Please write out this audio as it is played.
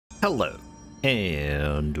Hello,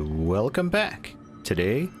 and welcome back.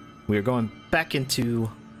 Today, we are going back into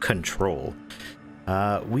Control.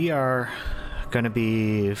 We are going to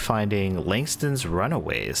be finding Langston's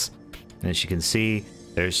Runaways. And as you can see,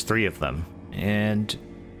 there's 3 of them. And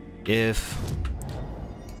if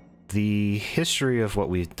the history of what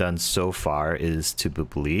we've done so far is to be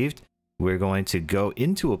believed, we're going to go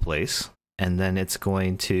into a place, and then it's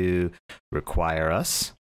going to require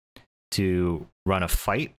us to run a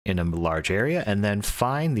fight in a large area and then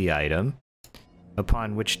find the item,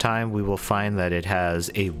 upon which time we will find that it has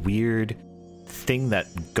a weird thing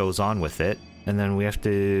that goes on with it, and then we have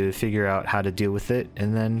to figure out how to deal with it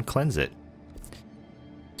and then cleanse it.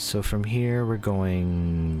 So from here we're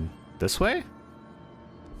going this way?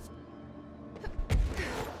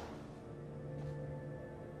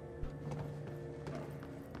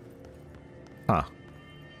 Huh.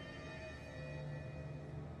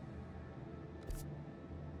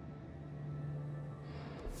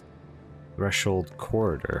 Threshold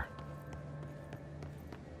corridor.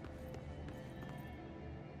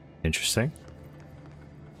 Interesting.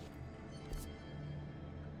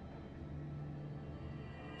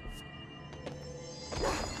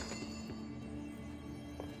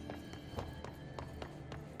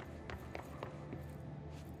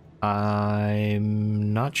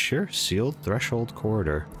 I'm not sure. Sealed threshold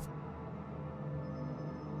corridor.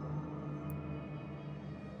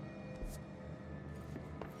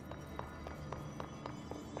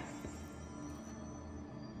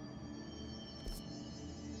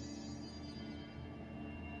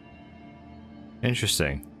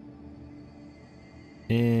 Interesting.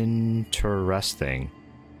 Interesting.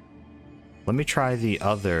 Let me try the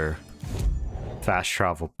other fast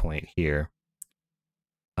travel point here.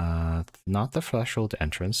 Not the threshold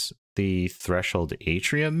entrance, the threshold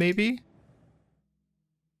atrium, maybe?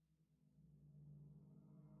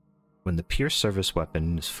 When the pierce service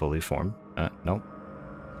weapon is fully formed. Nope.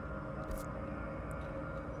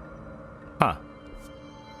 Huh.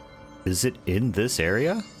 Is it in this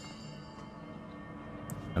area?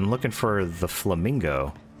 I'm looking for the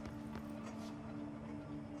flamingo.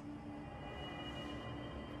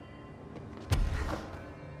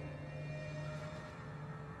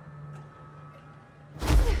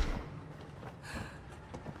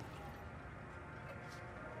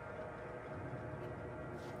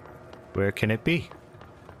 Where can it be?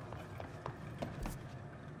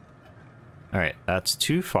 Alright, that's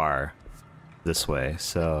too far this way,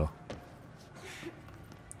 so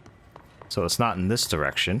it's not in this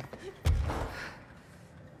direction.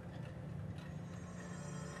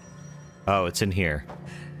 Oh, it's in here.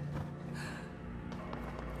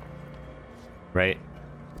 Right?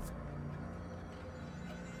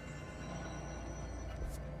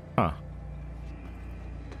 Huh.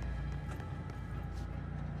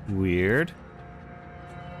 Weird.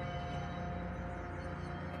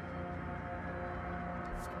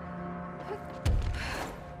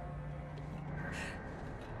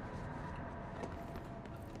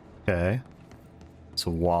 Okay. It's a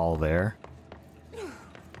wall there.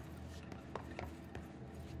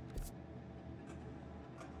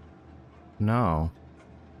 No.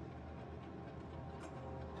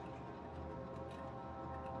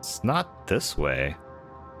 It's not this way.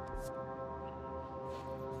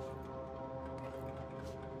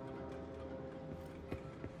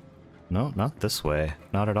 No, not this way.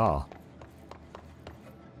 Not at all.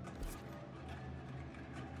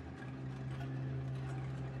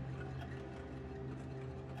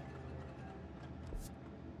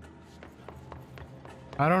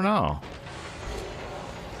 I don't know.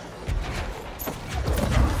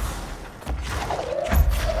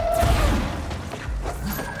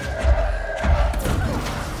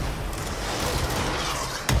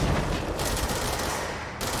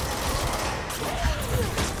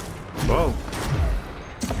 Whoa.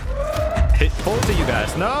 Hit both of you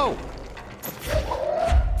guys. No!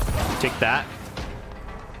 Take that.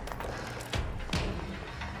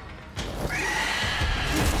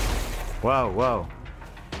 Whoa, whoa.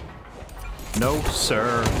 No,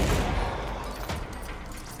 sir.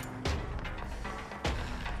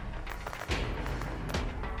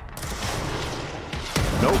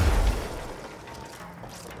 Nope.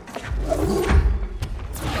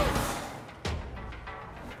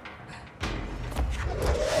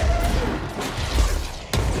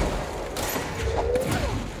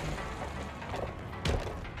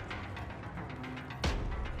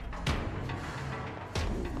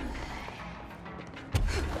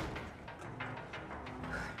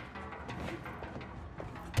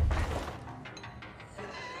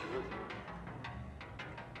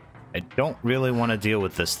 I don't really want to deal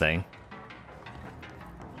with this thing.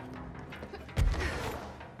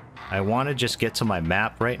 I want to just get to my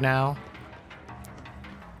map right now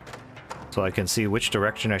so I can see which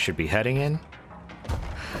direction I should be heading in.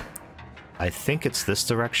 I think it's this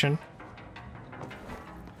direction.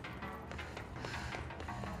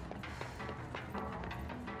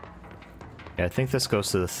 Yeah, I think this goes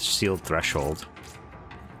to the sealed threshold.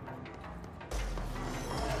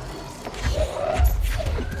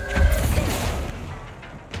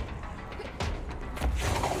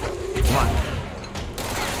 Come on.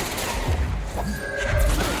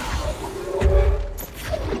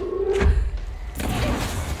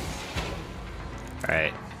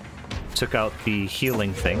 Alright. Took out the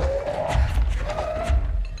healing thing.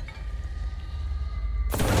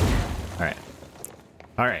 Alright.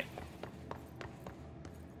 Alright.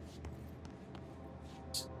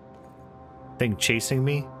 Thing chasing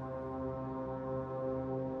me?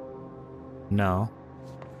 No.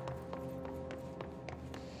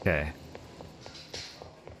 Okay.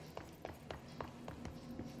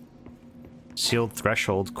 Sealed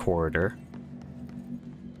threshold corridor.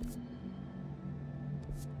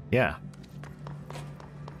 Yeah.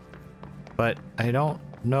 But I don't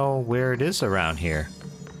know where it is around here.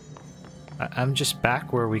 I'm just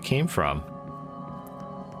back where we came from.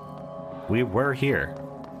 We were here.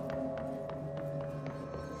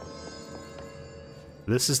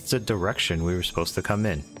 This is the direction we were supposed to come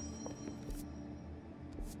in.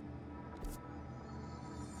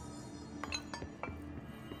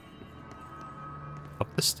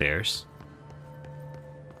 Up the stairs.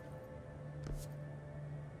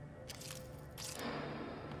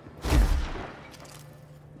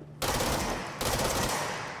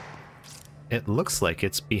 It looks like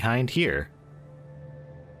it's behind here.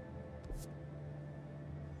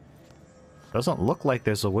 Doesn't look like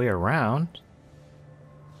there's a way around.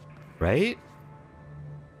 Right?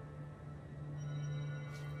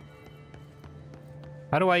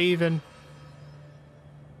 How do I even...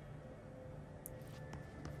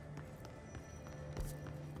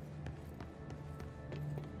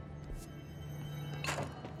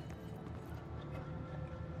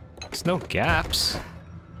 There's no gaps.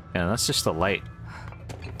 Yeah, that's just the light.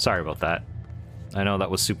 Sorry about that. I know that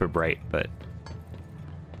was super bright, but...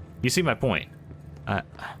 You see my point.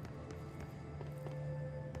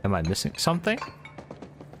 Am I missing something?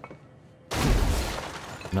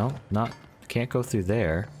 No, not... Can't go through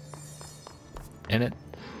there. And it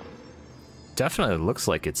definitely looks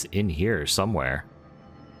like it's in here somewhere.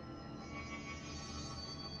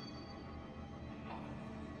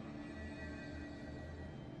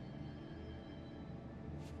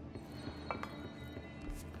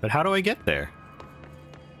 But how do I get there?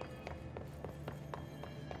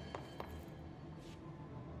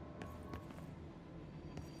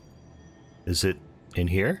 Is it in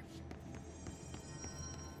here?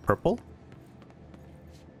 Purple?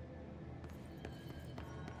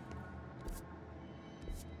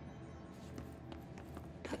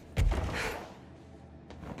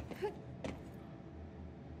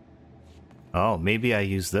 Oh, maybe I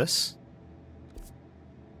use this?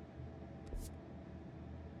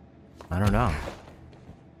 I don't know.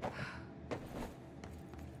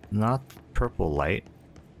 Not purple light.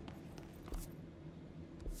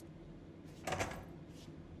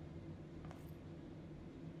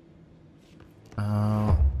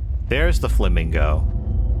 There's the flamingo.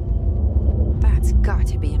 That's got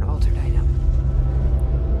to be an altered item.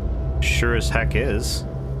 Sure as heck is.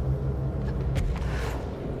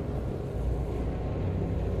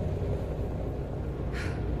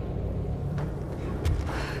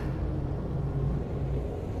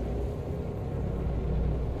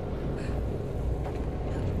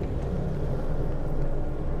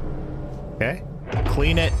 Okay.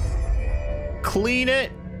 Clean it. Clean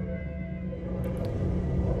it!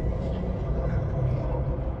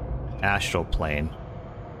 Astral plane.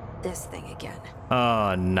 This thing again.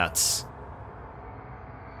 Oh, nuts.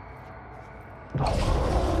 You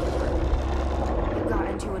got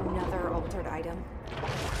into another altered item.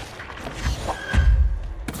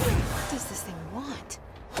 What does this thing want?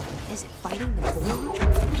 Is it fighting the board?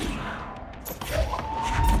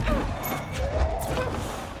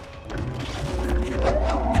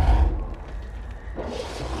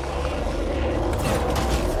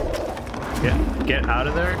 Get out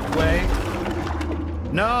of their way.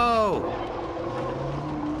 No!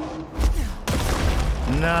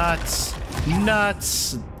 Nuts.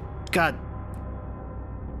 Nuts. God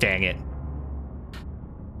dang it.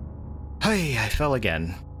 Hey, I fell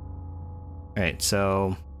again. Alright,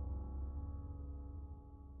 so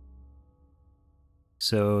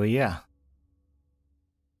yeah.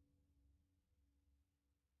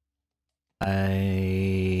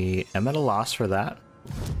 I am at a loss for that.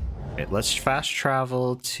 Right, let's fast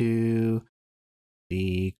travel to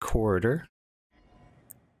the corridor.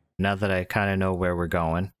 Now that I kind of know where we're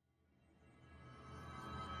going.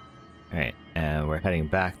 Alright, and we're heading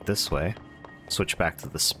back this way. Switch back to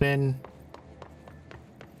the spin.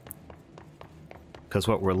 Because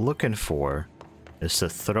what we're looking for is to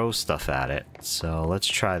throw stuff at it. So let's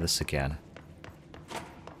try this again.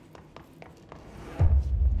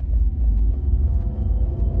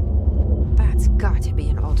 That's got to be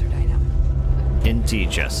an altered item.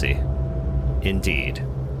 Indeed, Jesse. Indeed.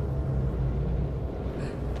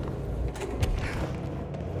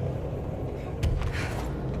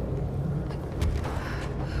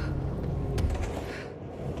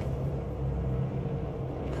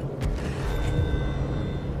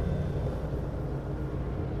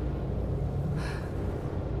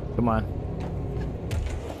 Come on.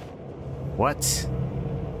 What?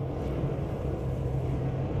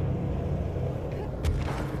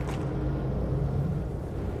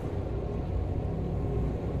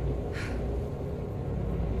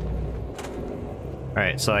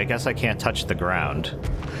 Alright, so I guess I can't touch the ground.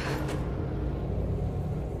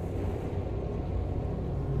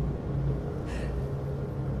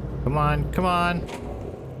 Come on, come on!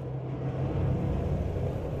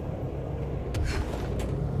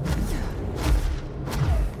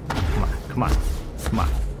 Come on, come on.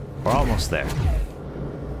 We're almost there.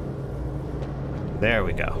 There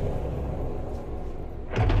we go.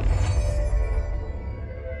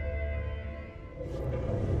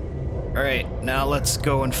 Alright, now let's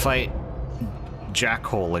go and fight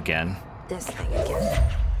Jackhole again. This thing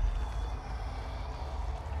again.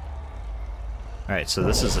 Alright, so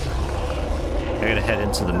this is... I gotta head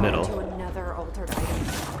into the middle. To another altered item.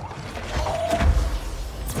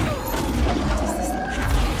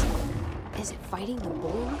 Is it fighting the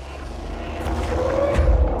bull?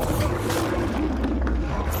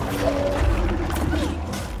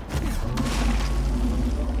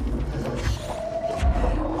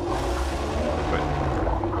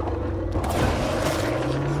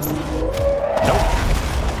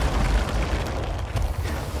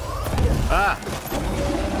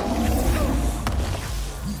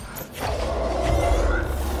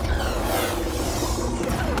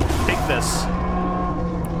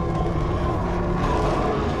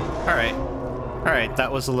 Alright,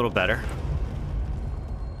 that was a little better.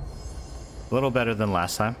 A little better than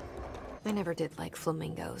last time. I never did like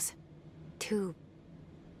flamingos. Too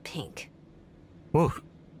pink. Woo.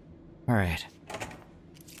 Alright.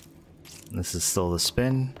 This is still the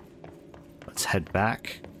spin. Let's head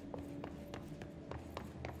back.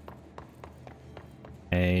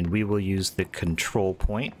 And we will use the control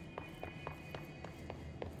point.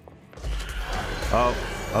 Oh,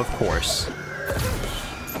 of course.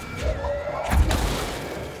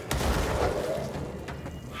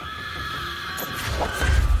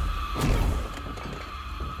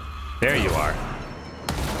 There you are.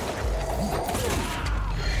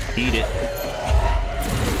 Eat it.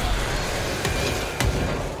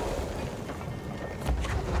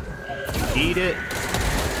 Eat it.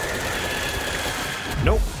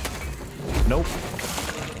 Nope. Nope.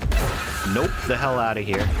 Nope, the hell out of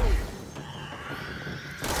here.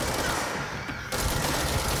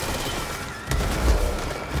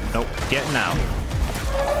 Nope, getting out.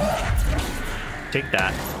 Take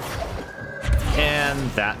that. And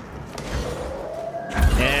that.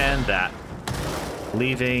 And that.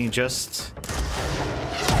 Leaving just...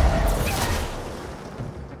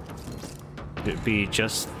 It'd be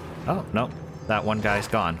just... Oh, no. That one guy's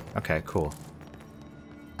gone. Okay, cool.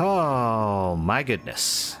 Oh, my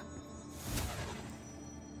goodness.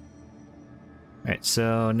 Alright,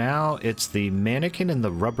 so now it's the mannequin and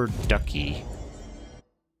the rubber ducky.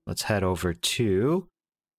 Let's head over to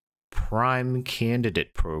Prime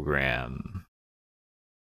Candidate Program.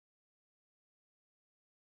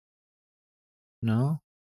 No?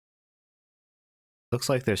 Looks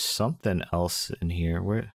like there's something else in here.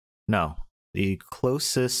 Where? No. The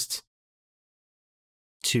closest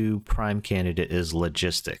to Prime Candidate is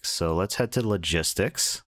Logistics. So let's head to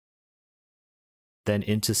Logistics. Then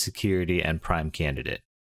into Security and Prime Candidate.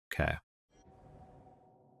 Okay.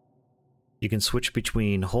 You can switch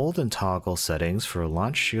between hold and toggle settings for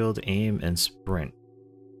launch, shield, aim, and sprint.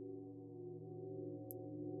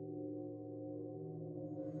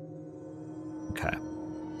 Okay.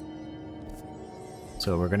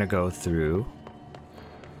 So we're gonna go through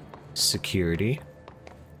security.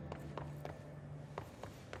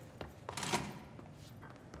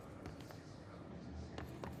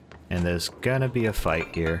 And there's gonna be a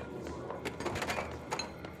fight here.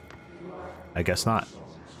 I guess not.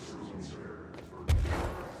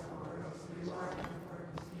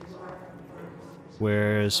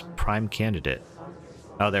 Where's prime candidate?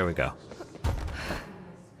 Oh, there we go.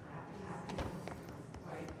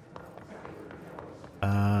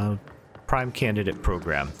 Prime candidate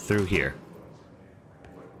program through here.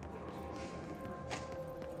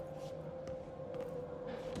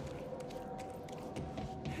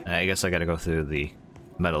 I guess I gotta go through the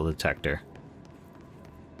metal detector.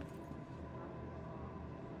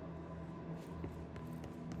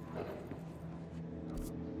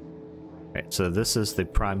 Alright, so this is the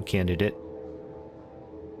prime candidate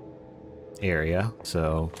area,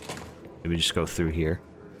 so maybe just go through here.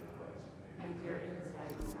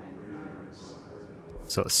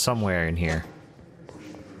 So it's somewhere in here.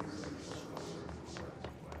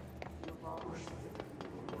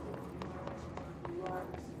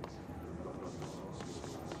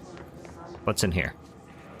 What's in here?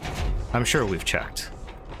 I'm sure we've checked.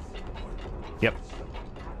 Yep.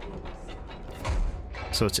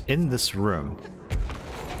 So it's in this room.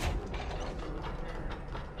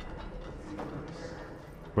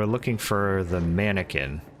 We're looking for the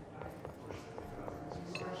mannequin.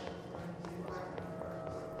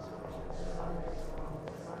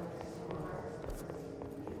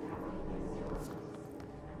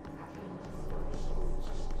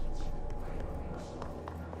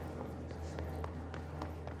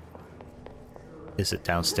 Is it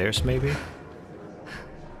downstairs, maybe?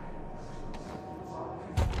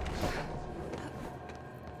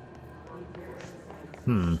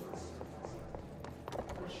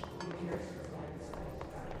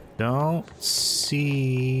 Don't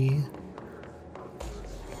see...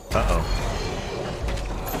 Uh-oh.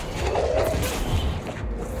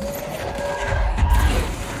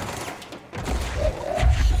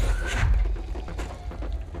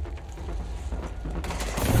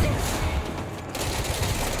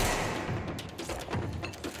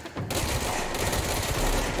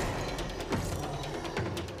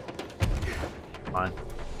 Come on.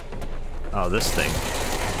 Oh, this thing.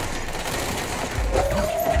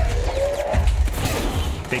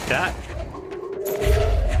 Take that.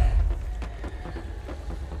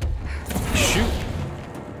 Shoot.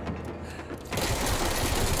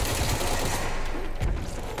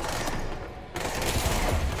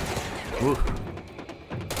 Ooh.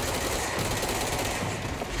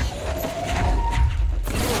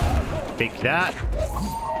 Take that.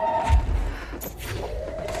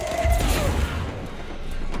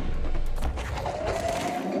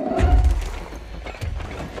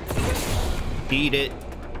 Eat it.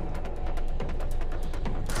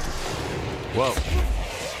 Whoa.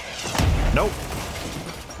 Nope.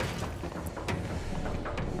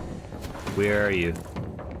 Where are you?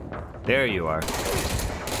 There you are.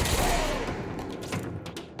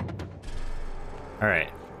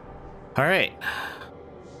 Alright. Alright.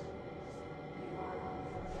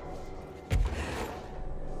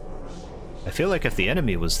 I feel like if the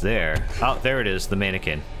enemy was there... Oh, there it is, the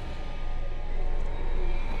mannequin.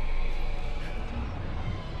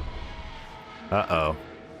 Uh-oh.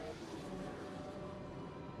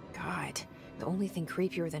 God, the only thing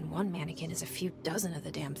creepier than one mannequin is a few dozen of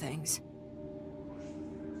the damn things.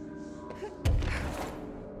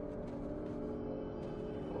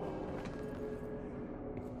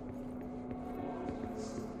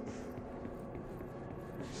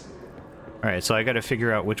 Alright, so I gotta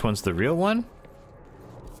figure out which one's the real one?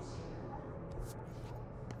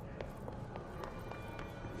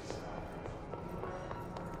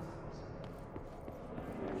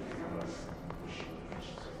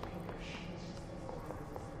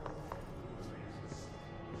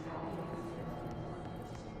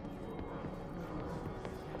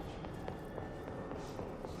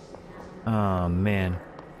 Oh, man.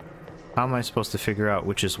 How am I supposed to figure out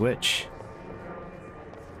which is which?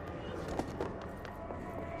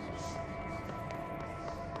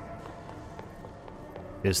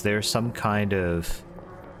 Is there some kind of...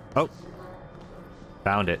 Oh!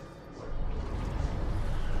 Found it.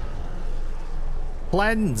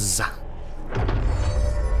 Cleanse!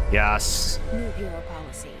 Yes. New bureau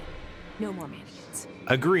policy. No more mannequins.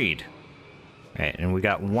 Agreed. Alright, and we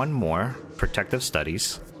got one more. Protective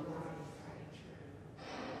studies.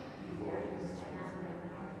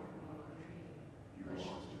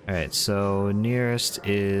 Alright, so nearest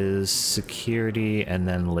is security and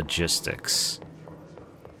then logistics.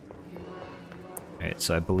 Alright,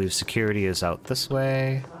 so I believe security is out this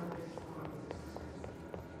way.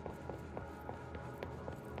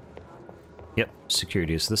 Yep,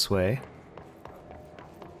 security is this way.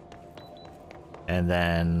 And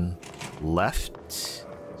then left.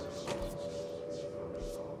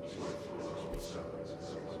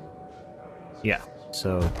 Yeah,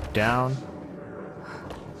 so down.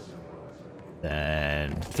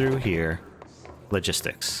 Then through here,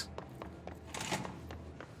 logistics.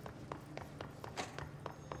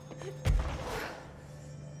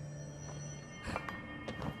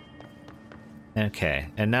 Okay,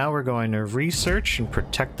 and now we're going to research and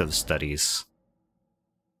protective studies.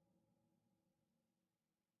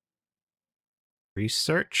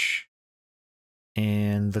 Research.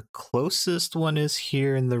 And the closest one is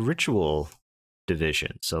here in the ritual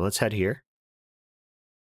division. So let's head here.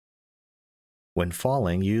 When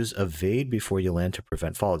falling, use evade before you land to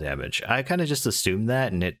prevent fall damage. I kind of just assumed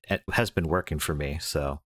that, and it has been working for me,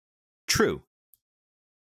 so true.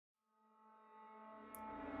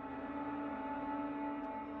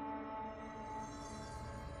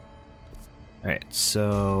 Alright,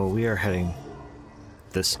 so we are heading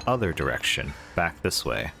this other direction, back this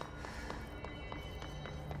way.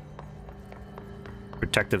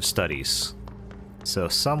 Protective studies. So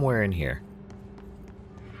somewhere in here.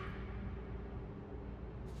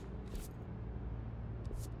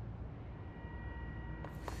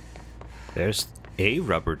 There's a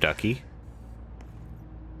rubber ducky.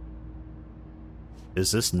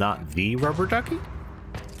 Is this not the rubber ducky?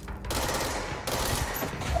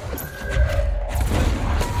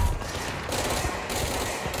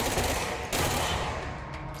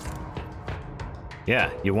 Yeah,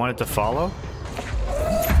 you want it to follow?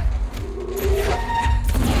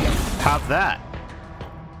 Have that.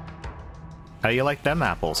 How you like them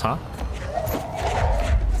apples, huh?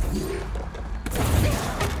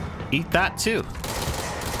 Eat that too.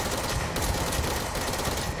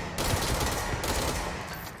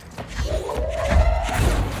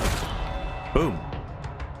 Boom.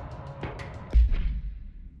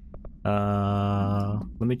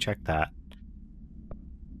 Let me check that.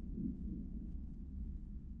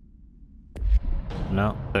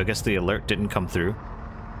 No, I guess the alert didn't come through.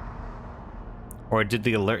 Or did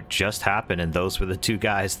the alert just happen and those were the two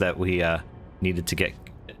guys that we needed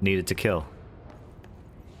to kill?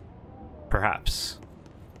 Perhaps.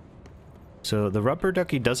 So the rubber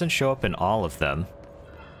ducky doesn't show up in all of them.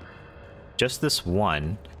 Just this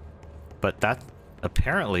one. But that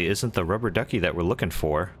apparently isn't the rubber ducky that we're looking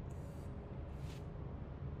for.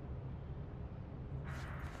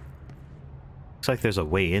 Looks like there's a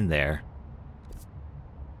way in there.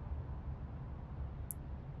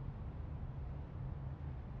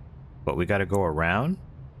 But we gotta go around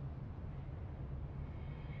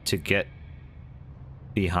to get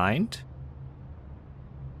behind?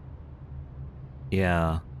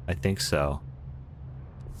 Yeah, I think so.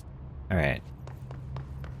 Alright.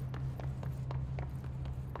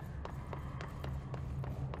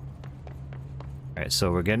 Alright,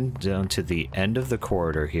 so we're getting down to the end of the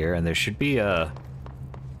corridor here, and there should be a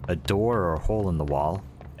door or a hole in the wall.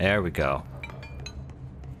 There we go.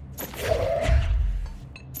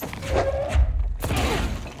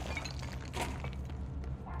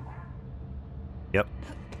 Yep.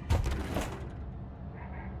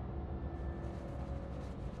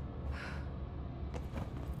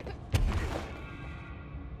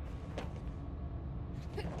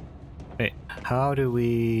 Wait, how do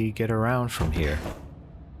we get around from here?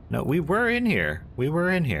 No, we were in here. We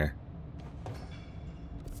were in here.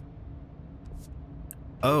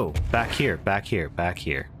 Oh, back here, back here, back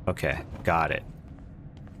here. Okay, got it.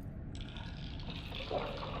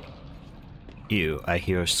 Ew, I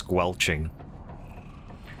hear squelching.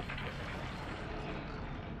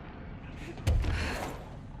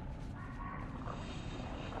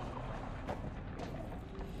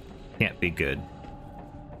 Can't be good.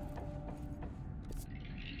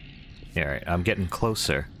 Alright, I'm getting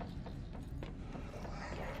closer.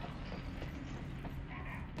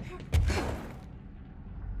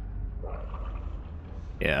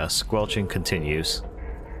 Yeah, squelching continues.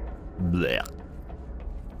 Blech.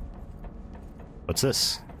 What's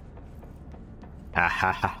this? Ha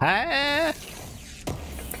ha ha ha!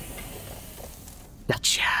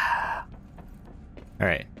 Gotcha!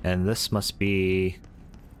 Alright, and this must be...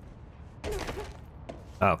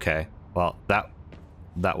 Okay, well, that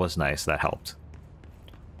was nice. That helped.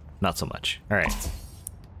 Not so much. Alright.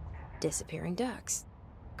 Disappearing ducks.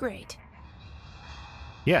 Great.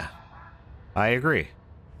 Yeah, I agree.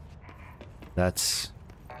 That's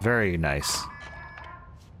very nice.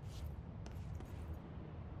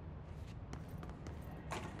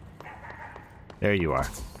 There you are.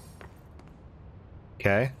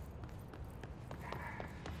 Okay.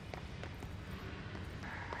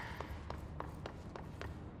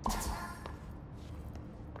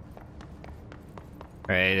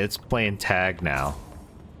 Alright, it's playing tag now.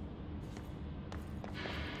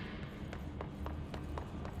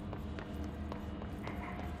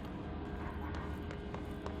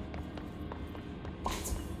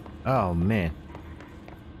 Oh, man.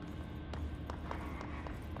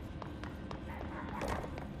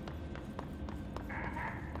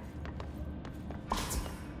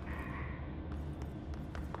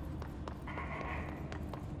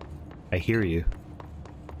 I hear you.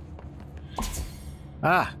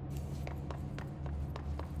 Ah!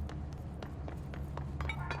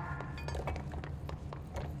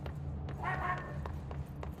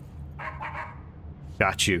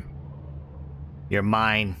 Got you. You're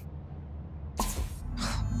mine.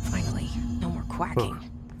 Finally, no more quacking. Ugh.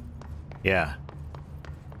 Yeah.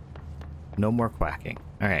 No more quacking.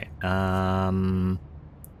 Alright,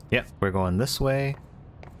 yep, we're going this way.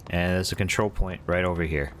 And there's a control point right over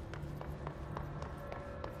here.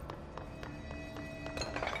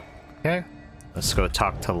 Okay, let's go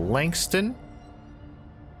talk to Langston.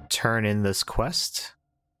 Turn in this quest.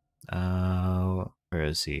 Where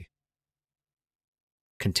is he?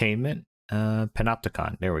 Containment?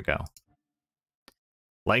 Panopticon. There we go.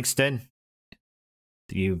 Langston,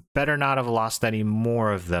 you better not have lost any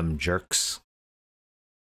more of them, jerks.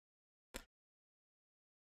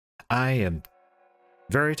 I am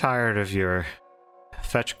very tired of your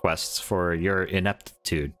fetch quests for your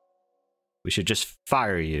ineptitude. We should just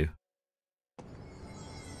fire you.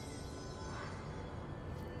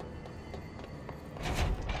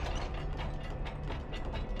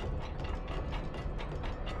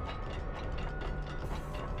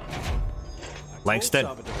 Langston.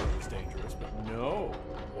 Salvador was dangerous, but no.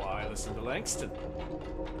 Why listen to Langston?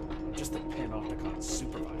 I'm just the Panopticon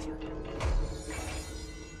supervisor.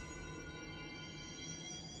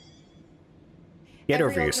 Get over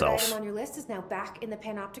Every yourself. item on your list is now back in the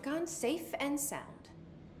Panopticon, safe and sound.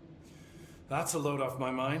 That's a load off my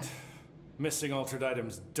mind. Missing altered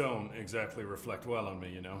items don't exactly reflect well on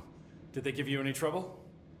me, you know. Did they give you any trouble?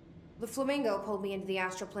 The flamingo pulled me into the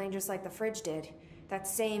astral plane just like the fridge did. That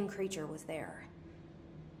same creature was there.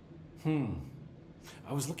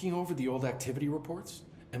 I was looking over the old activity reports,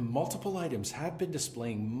 and multiple items have been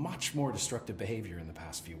displaying much more destructive behavior in the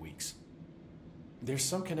past few weeks. There's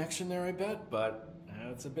some connection there, I bet, but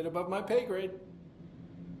that's a bit above my pay grade.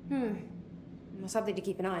 Well, something to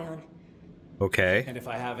keep an eye on. Okay. And if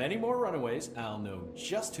I have any more runaways, I'll know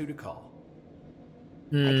just who to call.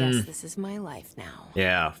 I guess this is my life now.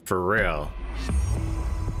 Yeah, for real.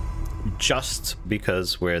 Just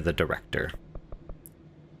because we're the director.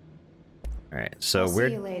 Alright, so I'll see we're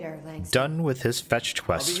you later, Langston. done with his fetched I'll be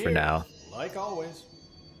quests for here, now. like always.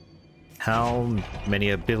 How many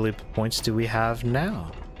ability points do we have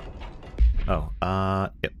now? Oh,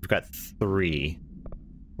 yep, we've got 3.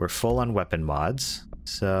 We're full on weapon mods.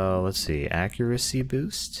 So let's see, accuracy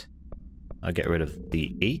boost. I'll get rid of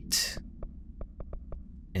the 8.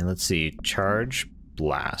 And let's see, charge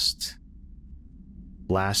blast.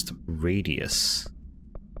 Blast radius.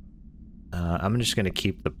 I'm just gonna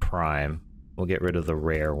keep the prime. We'll get rid of the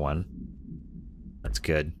rare one. That's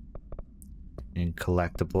good. And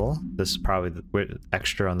collectible. This is probably the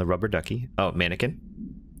extra on the rubber ducky. Oh, mannequin.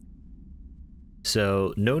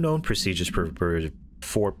 So, no known procedures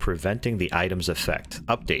for preventing the item's effect.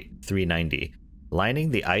 Update 390.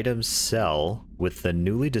 Lining the item's cell with the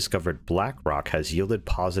newly discovered black rock has yielded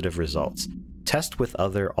positive results. Test with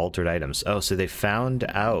other altered items. Oh, so they found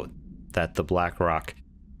out that the black rock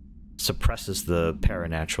suppresses the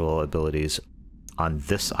paranatural abilities on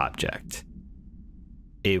this object.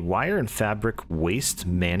 A wire and fabric waist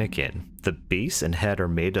mannequin. The base and head are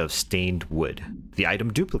made of stained wood. The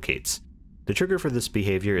item duplicates. The trigger for this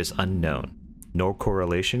behavior is unknown. No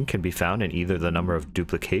correlation can be found in either the number of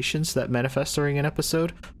duplications that manifest during an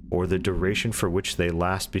episode or the duration for which they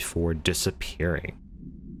last before disappearing.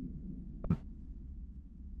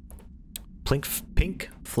 Pink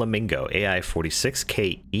Flamingo, AI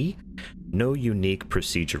 46KE. No unique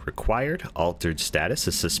procedure required. Altered status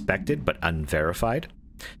is suspected but unverified.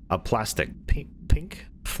 A plastic pink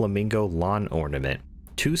flamingo lawn ornament.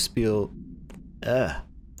 Two steel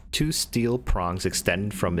prongs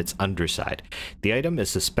extend from its underside. The item is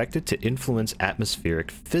suspected to influence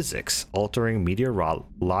atmospheric physics, altering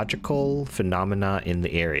meteorological phenomena in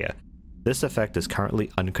the area. This effect is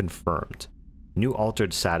currently unconfirmed. New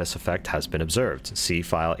altered status effect has been observed. See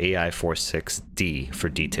file AI46D for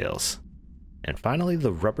details. And finally,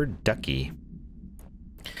 the rubber ducky.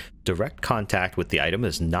 Direct contact with the item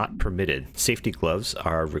is not permitted. Safety gloves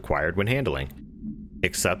are required when handling.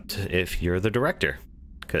 Except if you're the director,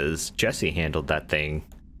 because Jessie handled that thing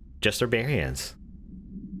just her bare hands.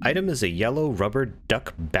 Item is a yellow rubber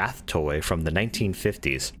duck bath toy from the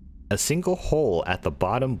 1950s. A single hole at the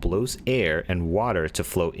bottom blows air and water to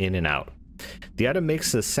flow in and out. The item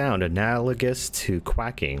makes a sound analogous to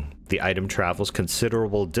quacking. The item travels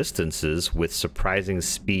considerable distances with surprising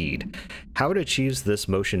speed. How it achieves this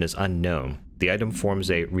motion is unknown. The item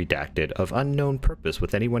forms a redacted of unknown purpose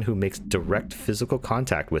with anyone who makes direct physical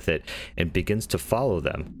contact with it and begins to follow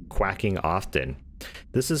them, quacking often.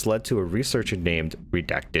 This has led to a researcher named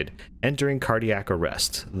Redacted entering cardiac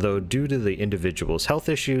arrest, though due to the individual's health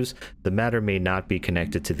issues, the matter may not be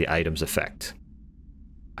connected to the item's effect.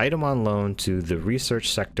 Item on loan to the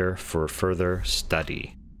research sector for further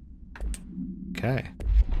study. Okay.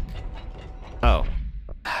 Oh,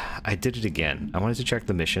 I did it again. I wanted to check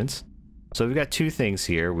the missions. So we've got two things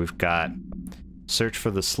here. We've got search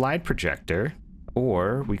for the slide projector,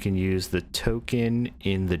 or we can use the token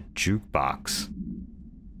in the jukebox.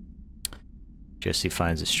 Jesse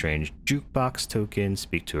finds a strange jukebox token.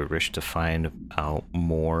 Speak to Arish to find out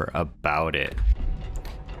more about it.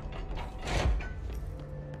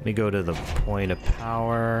 Let me go to the point of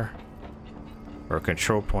power, or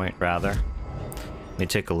control point rather. Let me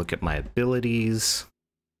take a look at my abilities.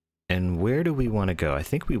 And where do we want to go? I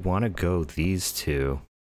think we want to go these two.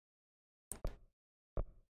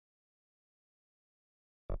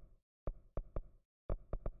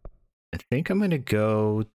 I think I'm going to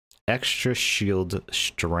go extra shield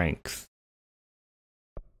strength.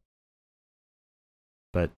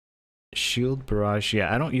 But shield barrage,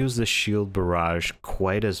 yeah, I don't use the shield barrage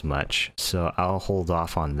quite as much, so I'll hold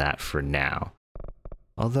off on that for now.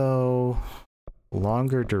 Although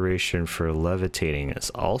longer duration for levitating is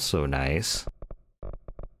also nice.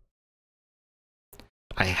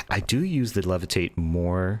 I do use the levitate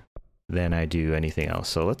more than I do anything else,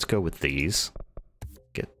 so let's go with these.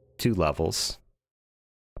 Get 2 levels.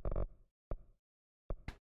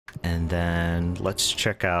 And then let's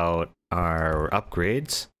check out our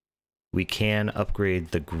upgrades. We can upgrade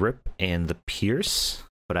the grip and the pierce,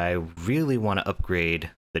 but I really want to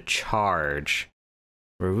upgrade the charge.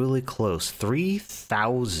 We're really close.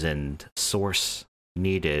 3,000 source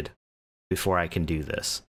needed before I can do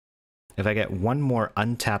this. If I get one more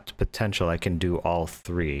untapped potential, I can do all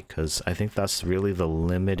 3, because I think that's really the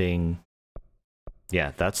limiting...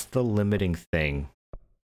 Yeah, that's the limiting thing.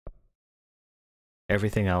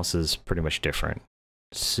 Everything else is pretty much different.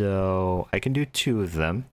 So I can do 2 of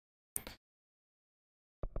them.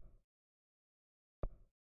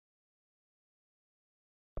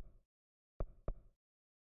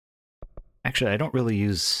 Actually, I don't really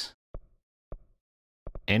use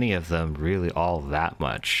any of them really all that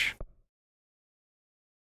much.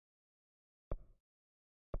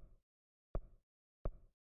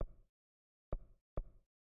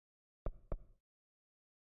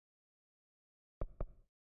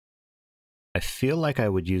 I feel like I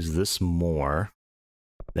would use this more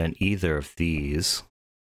than either of these.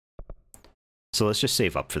 So let's just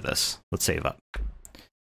save up for this. Let's save up.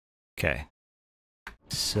 Okay.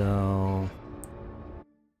 So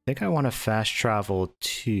I think I want to fast travel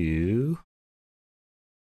to...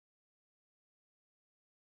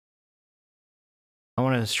 I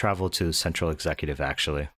want to travel to Central Executive,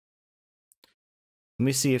 actually. Let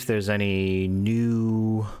me see if there's any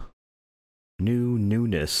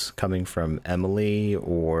newness coming from Emily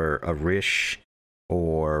or Arish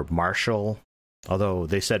or Marshall. Although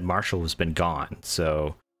they said Marshall has been gone,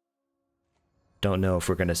 so don't know if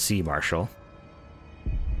we're going to see Marshall.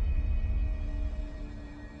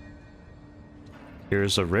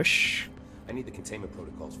 Here's Arish. I need the containment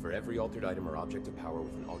protocols for every altered item or object of power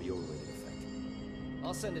with an audio-related effect.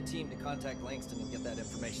 I'll send a team to contact Langston and get that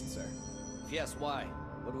information, sir. If yes, why?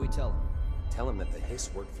 What do we tell him? Tell him that the hiss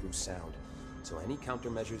work through sound, so any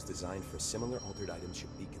countermeasures designed for similar altered items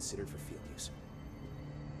should be considered for field use.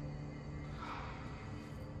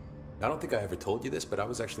 I don't think I ever told you this, but I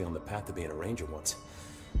was actually on the path to being a ranger once.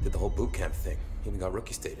 Did the whole boot camp thing, even got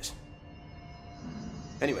rookie status.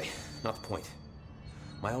 Anyway, not the point.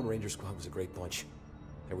 My own ranger squad was a great bunch.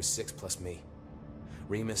 There was 6 plus me.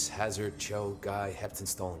 Remus, Hazard, Cho, Guy, Hepton,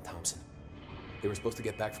 Stoll, and Thompson. They were supposed to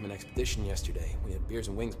get back from an expedition yesterday. We had beers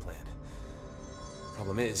and wings planned.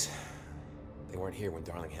 Problem is, they weren't here when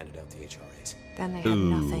Darling handed out the HRAs. Then they had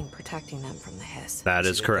nothing protecting them from the hiss. That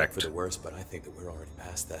is correct. For the worst, but I think that we're already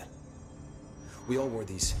past that. We all wore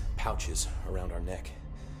these pouches around our neck,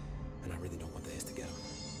 and I really don't want the hiss to get them.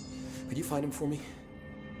 Could you find them for me?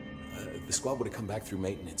 The squad would have come back through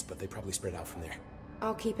maintenance, but they probably spread out from there.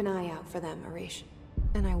 I'll keep an eye out for them, Arish.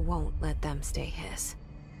 And I won't let them stay hiss.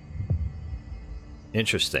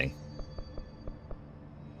 Interesting.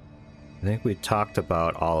 I think we talked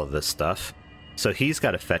about all of this stuff. So he's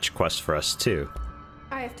got a fetch quest for us too.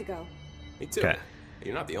 I have to go. Me too.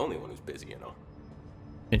 You're not the only one who's busy, you know.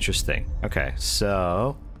 Interesting. Okay,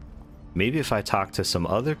 so Maybe if I talk to some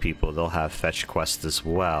other people, they'll have fetch quests as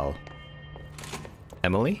well.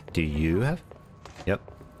 Emily, do you have? Yep,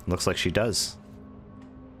 looks like she does.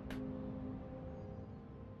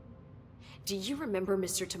 Do you remember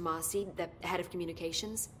Mr. Tomassi, the head of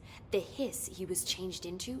communications? The hiss he was changed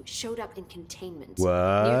into showed up in containment.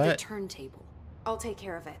 What? Near the turntable. I'll take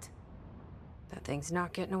care of it. That thing's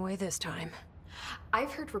not getting away this time.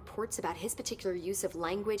 I've heard reports about his particular use of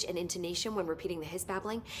language and intonation when repeating the hiss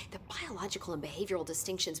babbling. The biological and behavioral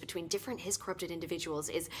distinctions between different hiss-corrupted individuals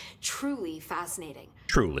is truly fascinating.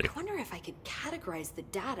 Truly. I wonder if I could categorize the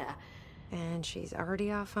data. And she's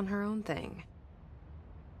already off on her own thing.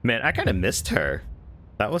 Man, I kind of missed her.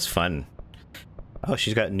 That was fun. Oh,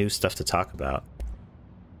 she's got new stuff to talk about.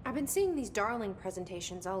 I've been seeing these Darling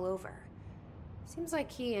presentations all over. Seems like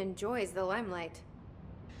he enjoys the limelight.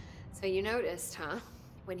 So you noticed, huh?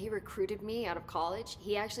 When he recruited me out of college,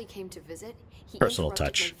 he actually came to visit. He Personal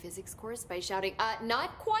interrupted touch. my physics course by shouting,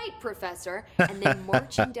 not quite, Professor, and then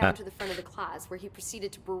marching down to the front of the class where he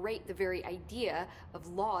proceeded to berate the very idea of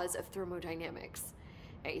laws of thermodynamics.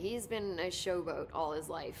 Hey, he's been a showboat all his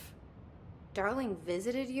life. Darling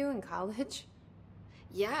visited you in college?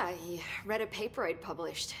 Yeah, he read a paper I'd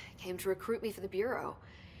published, came to recruit me for the Bureau.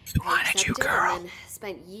 He wanted you, girl. And then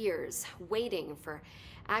spent years waiting for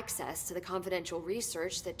access to the confidential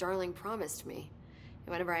research that Darling promised me.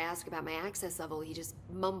 And whenever I ask about my access level, he just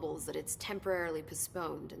mumbles that it's temporarily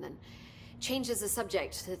postponed and then changes the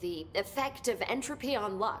subject to the effect of entropy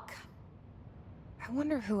on luck. I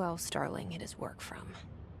wonder who else Darling hid his work from.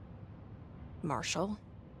 Marshall?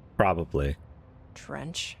 Probably.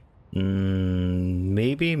 Trench?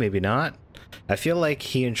 Maybe, maybe not. I feel like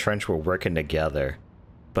he and Trench were working together,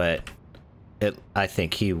 but I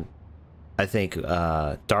think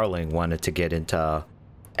Darling wanted to get into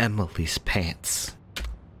Emily's pants.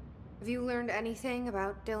 Have you learned anything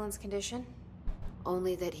about Dylan's condition?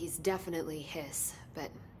 Only that he's definitely hiss, but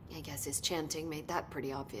I guess his chanting made that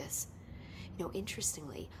pretty obvious. You know,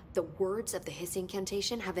 interestingly, the words of the hiss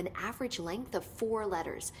incantation have an average length of 4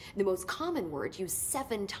 letters. The most common word used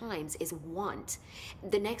 7 times is want.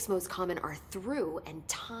 The next most common are through and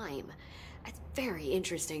time. It's very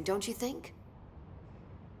interesting, don't you think?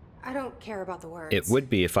 I don't care about the words. It would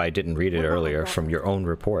be if I didn't read it What about earlier my from your own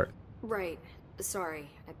report. Right. Sorry,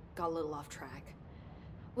 I got a little off track.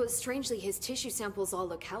 Well, strangely, his tissue samples all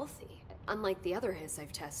look healthy, unlike the other hiss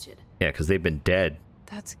I've tested. Yeah, because they've been dead.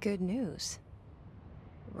 That's good news.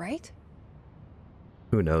 Right?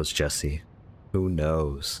 Who knows, Jesse? Who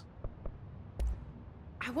knows?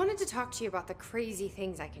 I wanted to talk to you about the crazy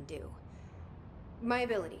things I can do. My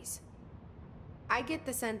abilities. I get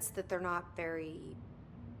the sense that they're not very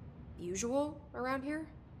usual around here.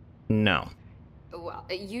 No. Well,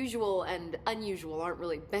 usual and unusual aren't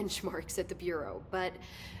really benchmarks at the Bureau, but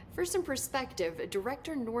for some perspective,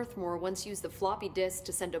 Director Northmore once used the floppy disk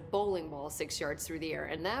to send a bowling ball 6 yards through the air,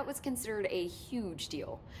 and that was considered a huge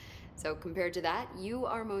deal. So compared to that, you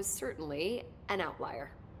are most certainly an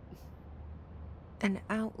outlier. An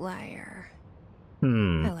outlier.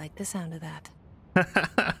 Hmm. I like the sound of that.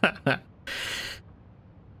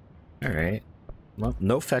 Alright. Well,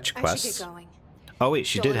 no fetch I should quests. get going. Oh wait,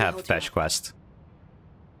 she Go did in the have hotel. fetch quest.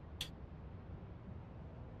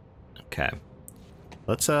 Okay.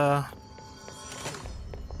 Let's so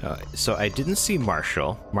I didn't see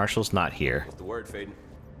Marshall. Marshall's not here. What's the word, Faden?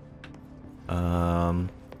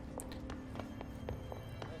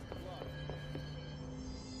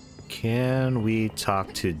 Can we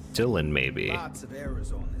talk to Dylan maybe? Lots of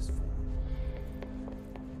errors on this form.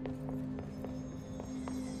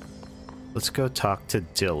 Let's go talk to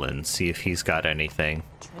Dylan, see if he's got anything.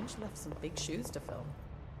 Trench left some big shoes to fill.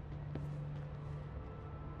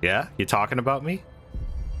 Yeah? You talking about me?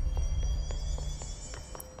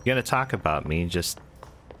 You're gonna talk about me, just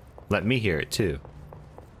let me hear it too.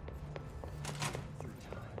 Through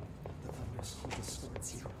time, the thunders hold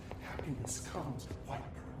distorts you. Happiness comes, white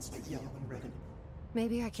pearls to yellow and red.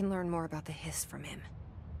 Maybe I can learn more about the hiss from him.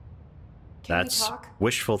 Can we That's talk?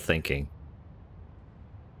 wishful thinking.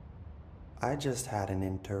 I just had an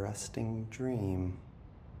interesting dream.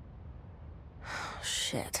 Oh,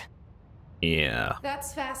 shit. Yeah.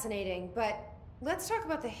 That's fascinating, but let's talk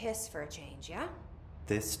about the hiss for a change, yeah?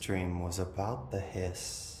 This dream was about the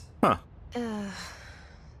hiss. Huh.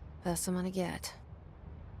 Best I'm gonna get.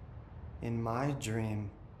 In my dream,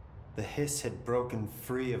 the hiss had broken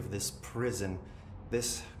free of this prison,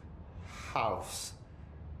 this house.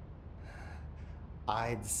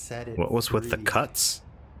 I'd set it What was with the free, cuts?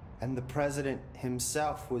 and the president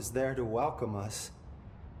himself was there to welcome us.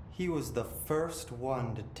 He was the first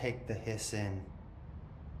one to take the hiss in.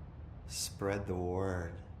 Spread the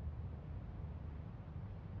word.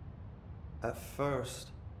 At first,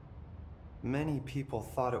 many people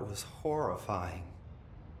thought it was horrifying.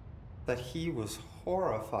 That he was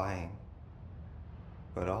horrifying.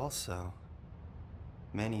 But also,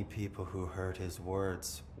 many people who heard his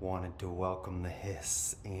words wanted to welcome the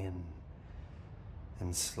hiss in.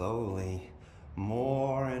 And slowly,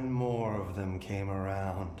 more and more of them came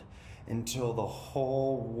around, until the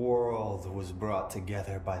whole world was brought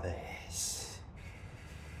together by the hiss.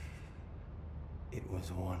 It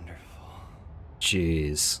was wonderful.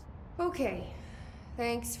 Jeez. Okay.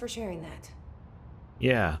 Thanks for sharing that.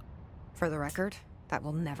 Yeah. For the record, that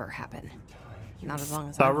will never happen. Not as long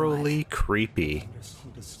as I'm Thoroughly alive. creepy.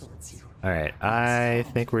 Alright, I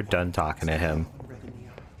think we're done talking to him.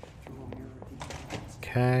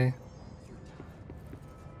 Okay.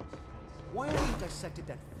 Why haven't you dissected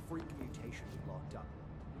that freak mutation you locked up?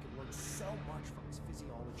 We can learn so much from his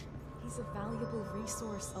physiology. He's a valuable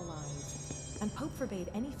resource alive, and Pope forbade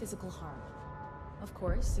any physical harm. Of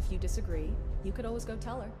course, if you disagree, you could always go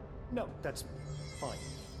tell her. No, that's fine.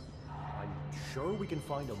 I'm sure we can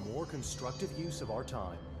find a more constructive use of our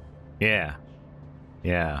time. Yeah.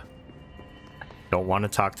 Yeah. Don't want to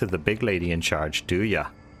talk to the big lady in charge, do ya?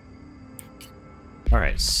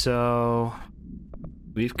 Alright, so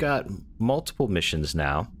we've got multiple missions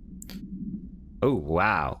now. Oh,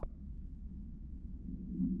 wow.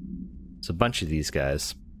 It's a bunch of these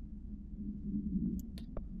guys.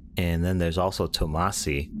 And then there's also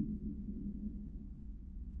Tomassi.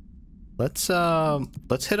 Let's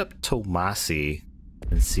hit up Tomassi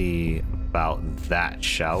and see about that,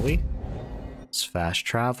 shall we? Let's fast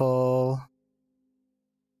travel.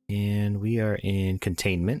 And we are in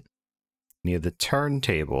containment near the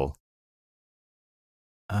turntable.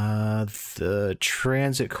 The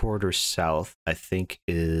transit corridor south, I think,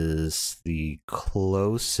 is the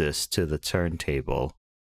closest to the turntable.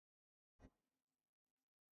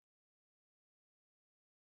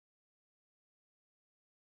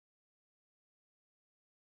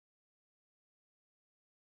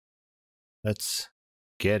 Let's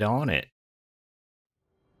get on it.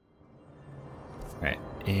 Alright,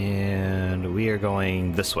 and we are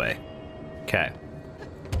going this way. Okay.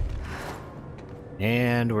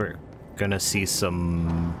 And we're gonna see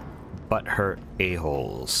some butthurt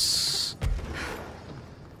a-holes.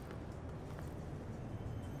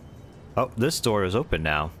 Oh, this door is open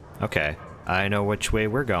now. Okay, I know which way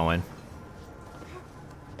we're going.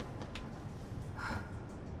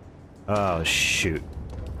 Oh, shoot.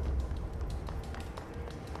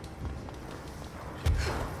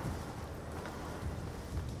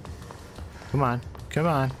 Come on, come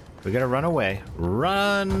on. We gotta run away.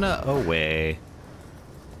 Run away.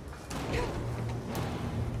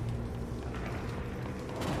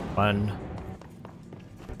 One.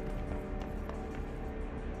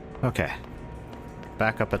 Okay.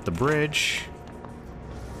 Back up at the bridge.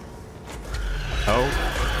 Oh.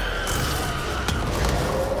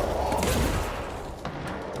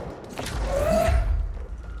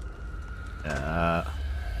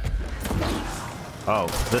 Oh,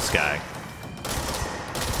 this guy.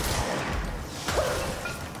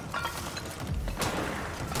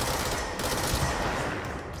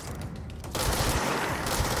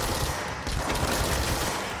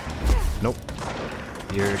 Nope.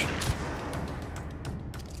 You're...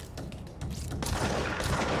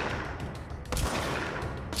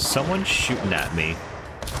 Someone's shooting at me.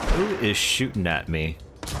 Who is shooting at me?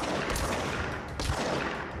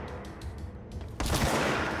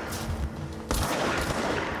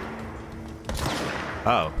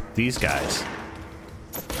 Oh, these guys.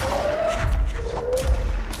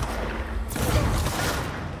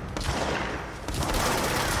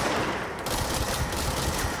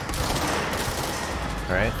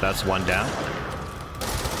 Alright, that's one down.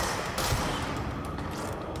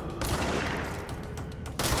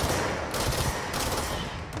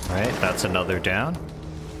 Alright, that's another down.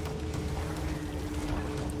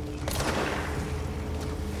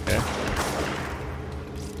 Okay.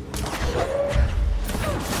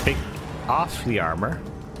 Take off the armor.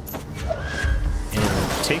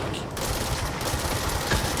 And take...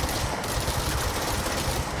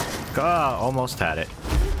 Ah, almost had it.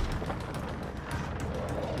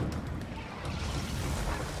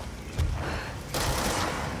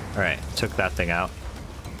 Alright, took that thing out.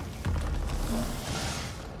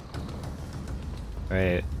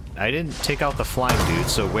 Alright, I didn't take out the flying dude,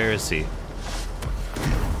 so where is he?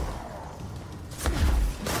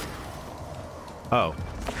 Oh.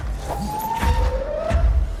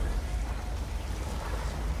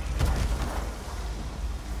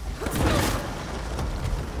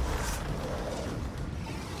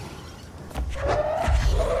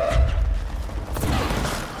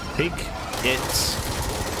 Take it.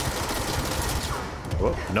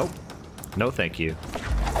 Whoa, nope. No thank you.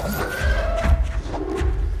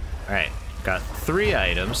 Alright, got 3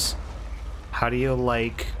 items. How do you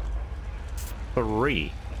like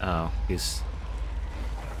 3? Oh, he's...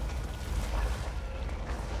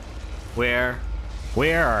 Where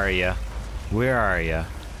are ya? Where are ya?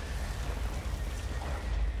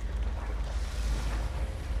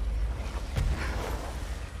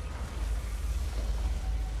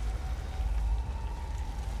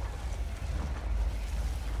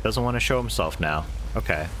 Doesn't want to show himself now.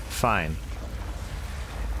 Okay, fine.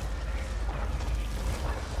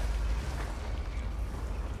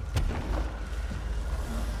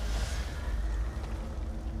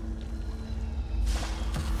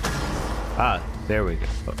 Ah, there we go.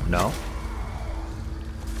 Oh, no?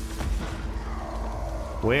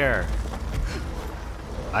 Where?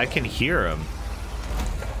 I can hear him.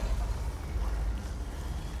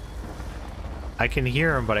 I can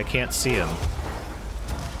hear him, but I can't see him.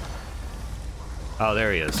 Oh,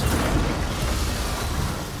 there he is.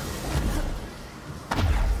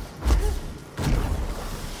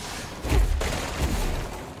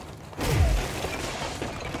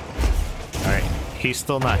 Alright, he's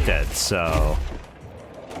still not dead, so...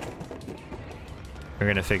 we're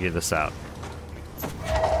gonna figure this out.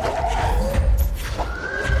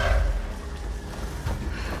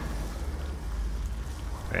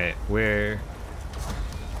 Alright, where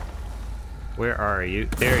are you?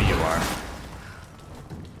 There you are.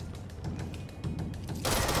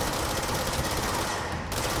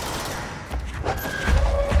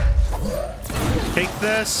 Take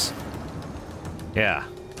this. Yeah.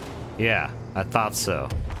 Yeah, I thought so.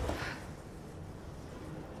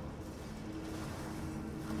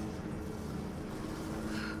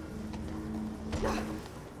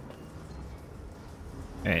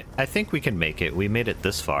 Alright, I think we can make it. We made it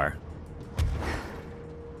this far.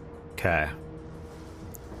 Okay.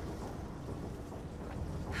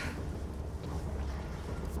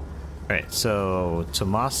 Alright, so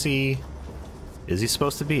Tomassi, is he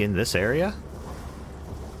supposed to be in this area?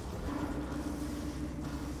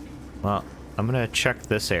 Well, I'm gonna check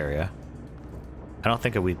this area. I don't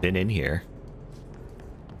think we've been in here.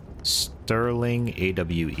 Sterling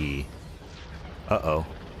AWE. Uh-oh.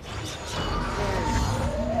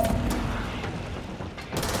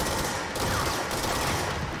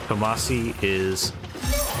 Tomassi is...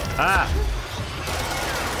 Ah!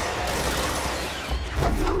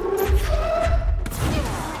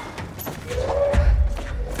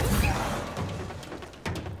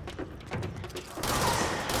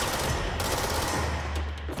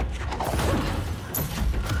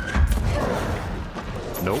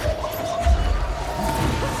 Nope.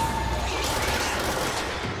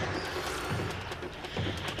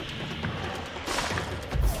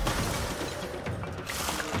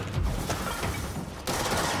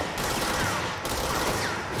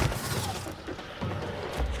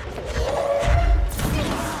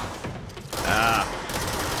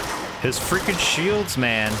 His freaking shields,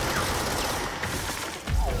 man.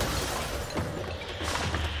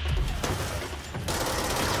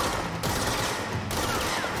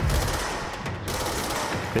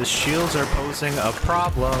 His shields are posing a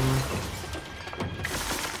problem.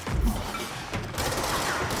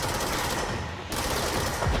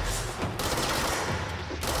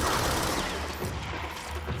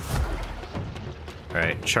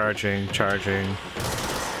 Alright, charging.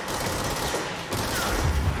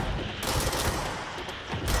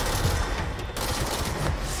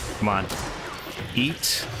 Come on.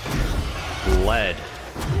 Eat lead.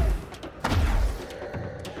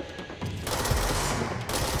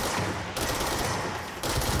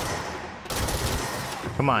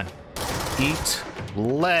 Come on. Eat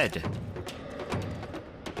lead.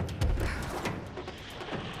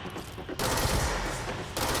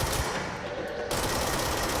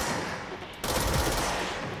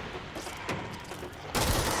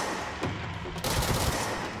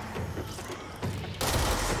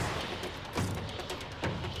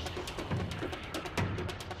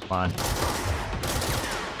 Come on.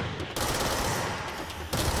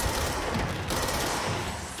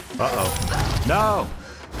 Uh-oh. No!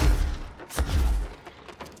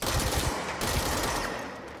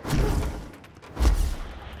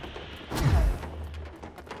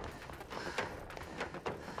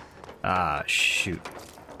 Ah, shoot.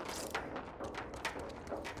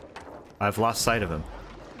 I've lost sight of him.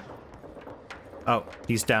 Oh,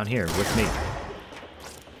 he's down here with me.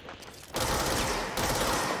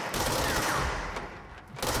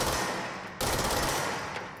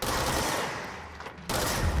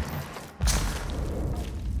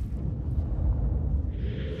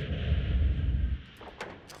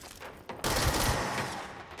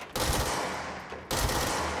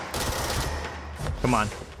 Come on.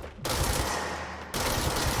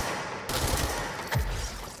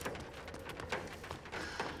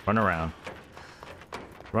 Run around.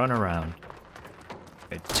 Run around.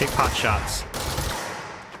 Okay, take pot shots.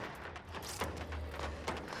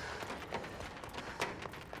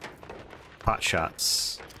 Pot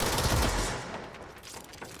shots.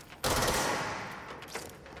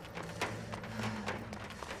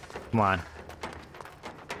 Come on.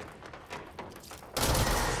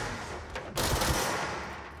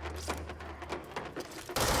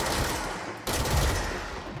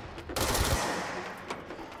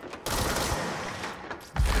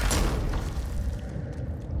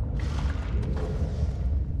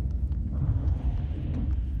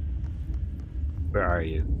 Where are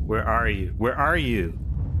you? Where are you? Where are you?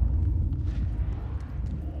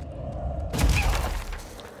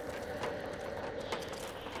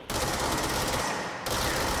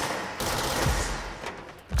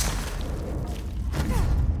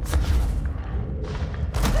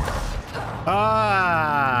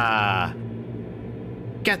 Ah!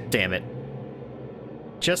 God damn it.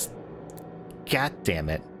 Just... God damn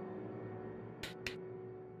it.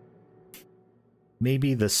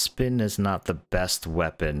 Maybe the spin is not the best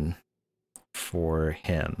weapon for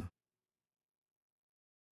him.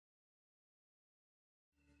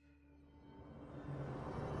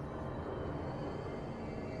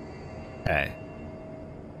 Okay.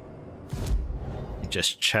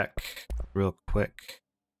 Just check real quick.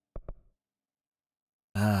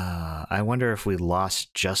 I wonder if we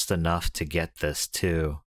lost just enough to get this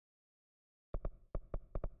too.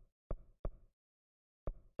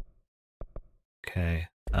 Okay.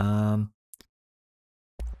 Let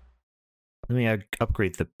me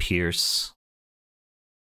upgrade the Pierce.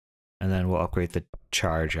 And then we'll upgrade the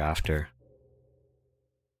Charge after.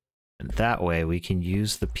 And that way we can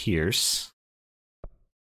use the Pierce.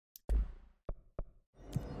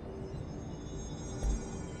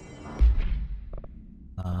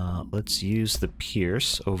 Let's use the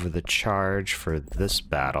Pierce over the Charge for this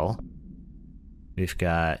battle. We've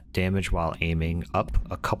got damage while aiming up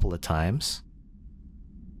a couple of times.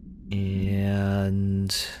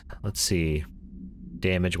 And let's see,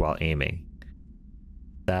 damage while aiming.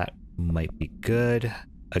 That might be good.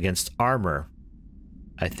 Against armor,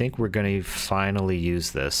 I think we're gonna finally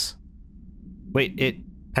use this. Wait, it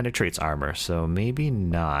penetrates armor, so maybe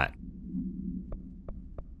not.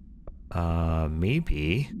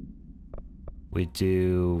 Maybe we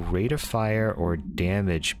do rate of fire or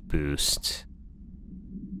damage boost.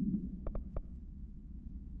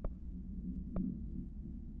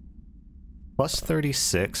 Plus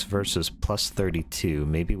 36 versus plus 32.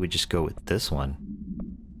 Maybe we just go with this one.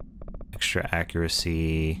 Extra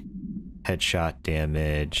accuracy, headshot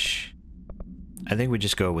damage. I think we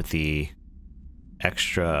just go with the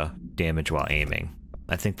extra damage while aiming.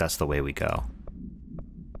 I think that's the way we go.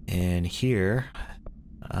 And here,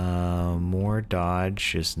 more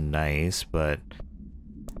dodge is nice, but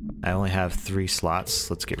I only have 3 slots.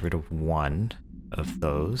 Let's get rid of 1 of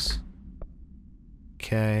those.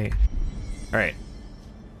 Okay. Alright.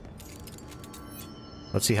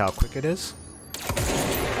 Let's see how quick it is.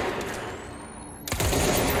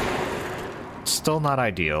 Still not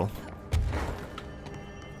ideal.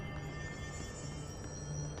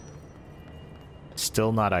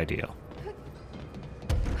 Still not ideal.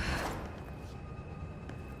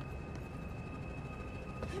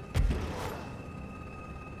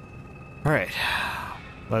 Alright.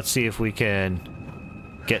 Let's see if we can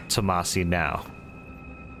get Tomassi now.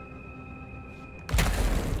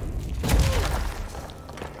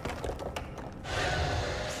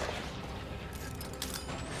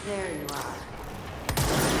 There you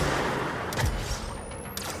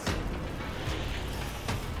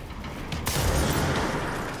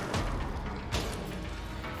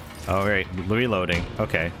are. Alright, reloading.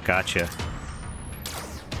 Okay, gotcha.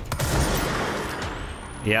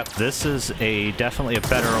 Yep, this is definitely a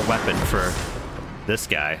better weapon for this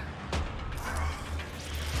guy.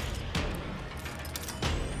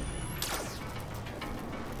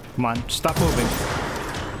 Come on, stop moving.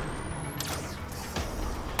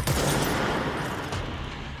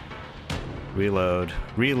 Reload.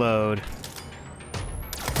 Reload.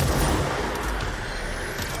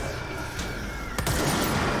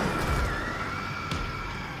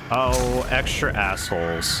 Oh, extra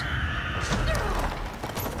assholes.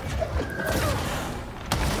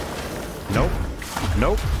 Nope.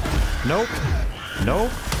 Nope. Nope.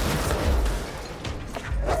 Nope.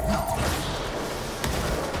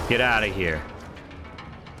 Get out of here.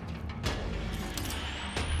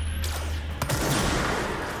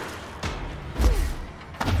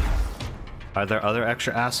 Are there other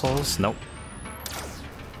extra assholes? Nope.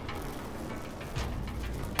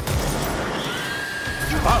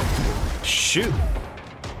 shoot.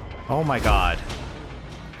 Oh my god.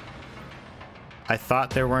 I thought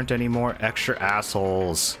there weren't any more extra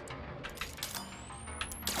assholes.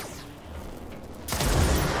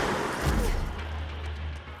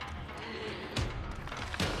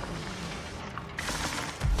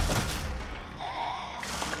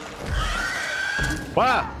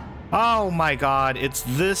 Wow! Oh my god, it's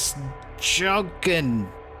this junkin'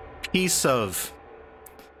 piece of...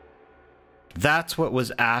 That's what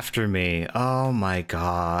was after me. Oh my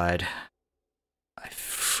god. I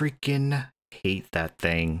freaking hate that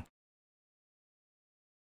thing.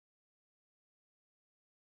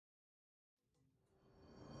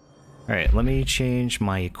 Alright, let me change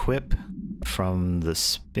my equip from the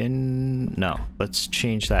spin... No, let's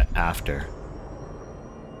change that after.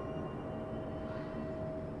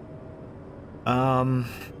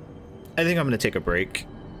 I think I'm gonna take a break.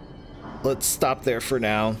 Let's stop there for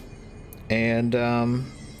now, and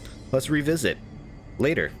let's revisit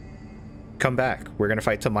later. Come back. We're gonna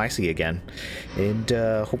fight Tomassi again, and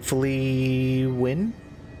hopefully win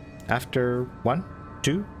after 1,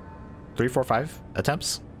 2, 3, 4, 5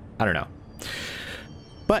 attempts. I don't know,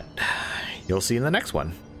 but you'll see in the next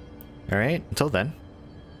one. All right. Until then,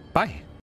 bye.